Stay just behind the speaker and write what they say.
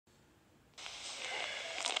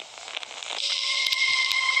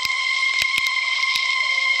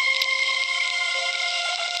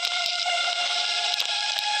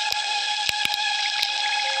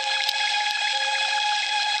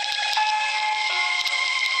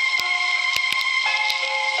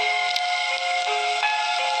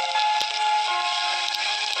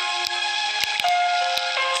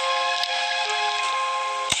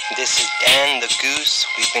This is Dan the Goose,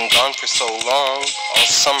 we've been gone for so long, all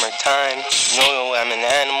summertime. No, I'm an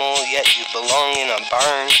animal, yet you belong in a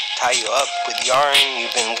barn. Tie you up with yarn,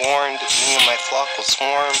 you've been warned, me and my flock will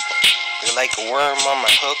swarm. You're like a worm on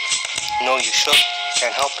my hook, know you shook,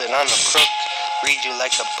 can't help it, I'm a crook. Read you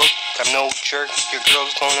like a book, I'm no jerk, your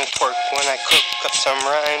girl's gonna twerk when I cook up some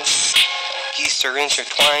rhymes. Geese are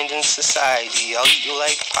intertwined in society, I'll eat you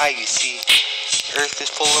like pie, you see. Earth is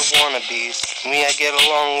full of wannabes, me I get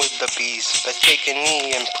along with the bees. Best take a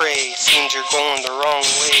knee and pray, seems you're going the wrong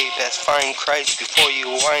way. Best find Christ before you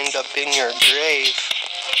wind up in your grave.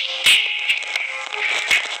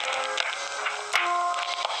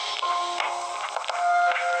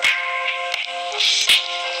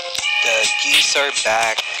 The geese are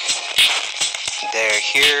back, they're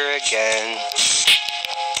here again.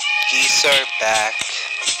 Geese are back,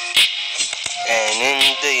 and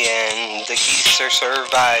in the end, the geese are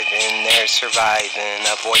surviving, they're surviving,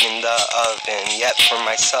 avoiding the oven. Yet for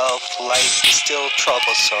myself, life is still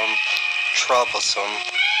troublesome, troublesome,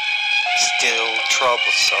 still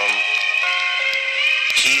troublesome.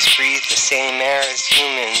 Geese breathe the same air as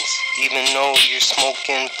humans, even though you're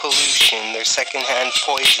smoking pollution. There's secondhand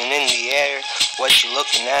poison in the air. What you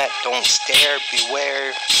looking at? Don't stare,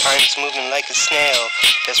 beware. Time's moving like a snail.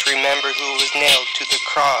 Just remember who was nailed to the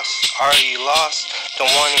cross. Are you lost?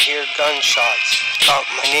 Don't want to hear gunshots. Got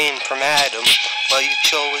my name from Adam. While you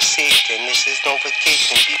chill with Satan, this is no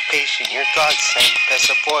vacation. Be patient, you're God sent.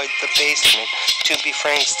 Best avoid the basement. To be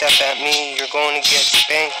frank, step at me, you're going to get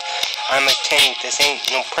spanked. I'm a tank, this ain't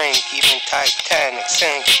no prank, even Titanic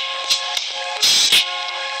sank.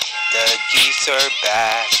 The geese are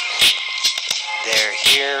back, they're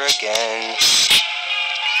here again.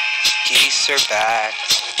 Geese are back,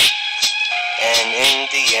 and in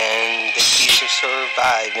the end, the geese are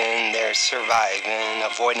surviving, they're surviving,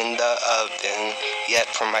 avoiding the oven. Yet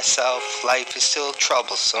for myself, life is still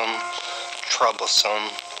troublesome, troublesome,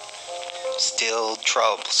 still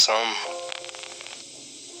troublesome.